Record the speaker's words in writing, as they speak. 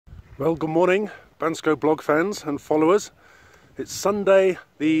Well, good morning, Bansko Blog fans and followers. It's Sunday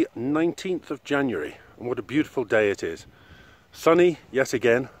the 19th of January, and what a beautiful day it is. Sunny yet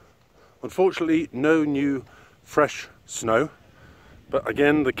again. Unfortunately, no new fresh snow, but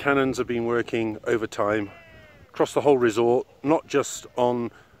again the cannons have been working overtime across the whole resort, not just on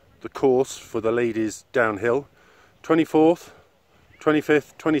the course for the ladies downhill. 24th,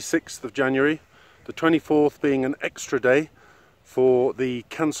 25th, 26th of January, the 24th being an extra day for the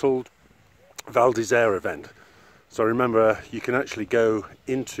cancelled Val d'Isère event. So remember, you can actually go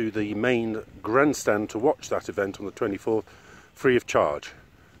into the main grandstand to watch that event on the 24th free of charge.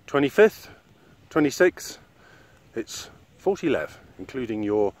 25th, 26th, it's 40 lev, including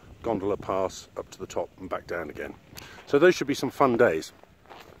your gondola pass up to the top and back down again. So those should be some fun days.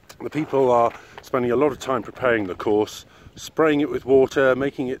 The people are spending a lot of time preparing the course, spraying it with water,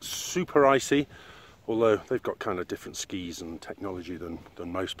 making it super icy, although they've got kind of different skis and technology than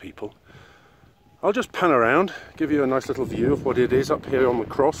most people. I'll just pan around, give you a nice little view of what it is up here on the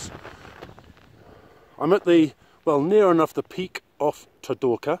cross. I'm at the, well, near enough the peak of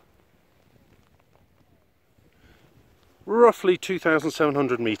Todorka. Roughly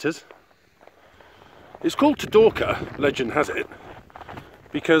 2,700 meters. It's called Todorka, legend has it,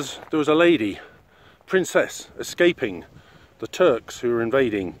 because there was a lady, princess, escaping the Turks who were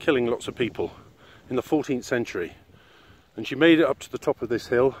invading, killing lots of people in the 14th century. And she made it up to the top of this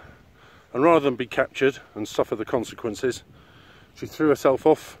hill, and rather than be captured and suffer the consequences, she threw herself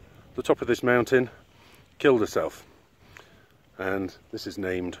off the top of this mountain, killed herself. And this is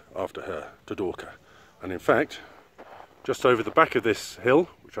named after her, Todorka. And in fact, just over the back of this hill,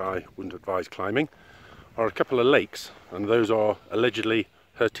 which I wouldn't advise climbing, are a couple of lakes, and those are allegedly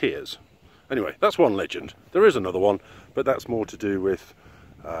her tears. Anyway, that's one legend. There is another one, but that's more to do with,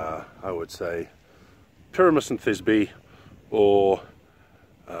 I would say, Pyramus and Thisbe, or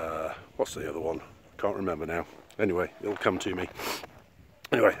what's the other one? Can't remember now. Anyway, it'll come to me.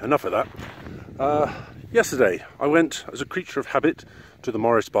 Anyway, enough of that. Yesterday, I went as a creature of habit to the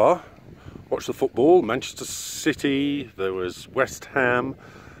Morris Bar, watched the football, Manchester City, there was West Ham,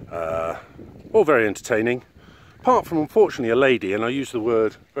 all very entertaining. Apart from, unfortunately, a lady, and I use the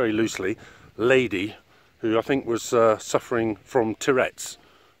word very loosely, lady, who I think was suffering from Tourette's.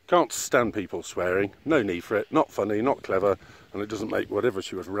 Can't stand people swearing, no need for it, not funny, not clever, and it doesn't make whatever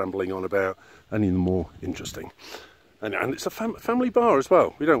she was rambling on about any more interesting. And it's a family bar as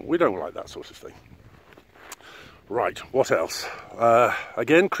well. We don't like that sort of thing. Right, what else?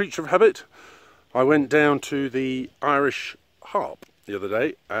 Again, creature of habit. I went down to the Irish Harp the other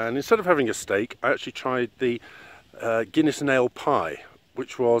day, and instead of having a steak, I actually tried the Guinness and ale pie,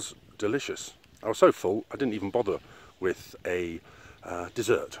 which was delicious. I was so full, I didn't even bother with a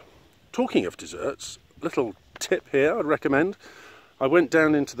dessert. Talking of desserts, little tip here I'd recommend. I went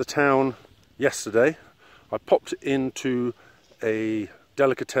down into the town yesterday. I popped into a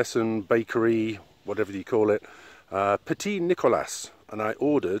delicatessen bakery, whatever you call it, Petit Nicolas, and I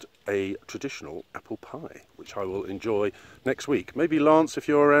ordered a traditional apple pie, which I will enjoy next week. Maybe Lance, if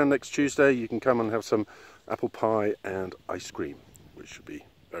you're around next Tuesday, you can come and have some apple pie and ice cream, which should be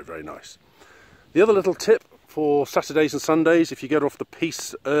very, very nice. The other little tip for Saturdays and Sundays, if you get off the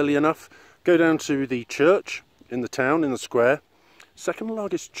piste early enough, go down to the church in the town, in the square. Second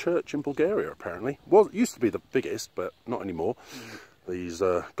largest church in Bulgaria, apparently. Well, it used to be the biggest, but not anymore. These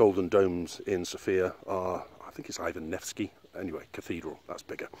golden domes in Sofia are, I think it's Ivan Nevsky. Anyway, cathedral, that's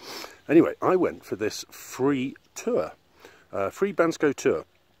bigger. Anyway, I went for this free tour, free Bansko tour.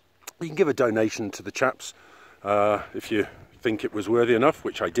 You can give a donation to the chaps if you think it was worthy enough,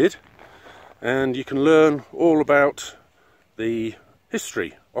 which I did. And you can learn all about the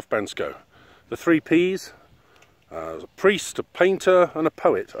history of Bansko. The 3 Ps, a priest, a painter and a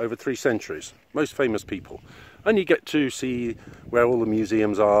poet over 3 centuries. Most famous people. And you get to see where all the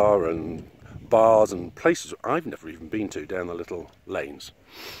museums are and bars and places I've never even been to down the little lanes.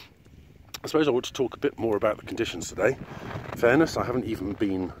 I suppose I want to talk a bit more about the conditions today. In fairness, I haven't even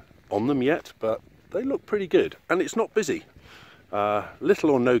been on them yet, but they look pretty good. And it's not busy.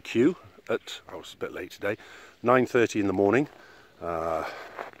 Little or no queue at, I was a bit late today, 9:30 in the morning.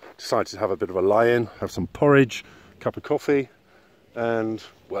 Decided to have a bit of a lie-in, have some porridge, cup of coffee, and,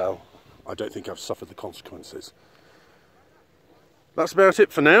 well, I don't think I've suffered the consequences. That's about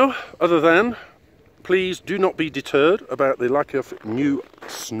it for now, other than, please do not be deterred about the lack of new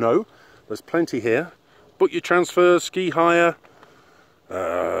snow. There's plenty here. Book your transfers, ski hire.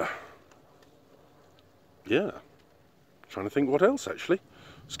 Yeah, trying to think what else actually.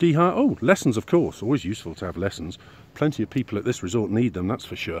 Ski hire, oh, lessons of course, always useful to have lessons. Plenty of people at this resort need them, that's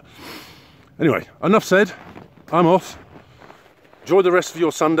for sure. Anyway, enough said, I'm off. Enjoy the rest of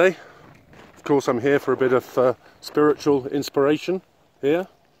your Sunday. Of course, I'm here for a bit of spiritual inspiration here.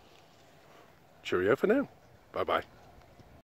 Cheerio for now. Bye-bye.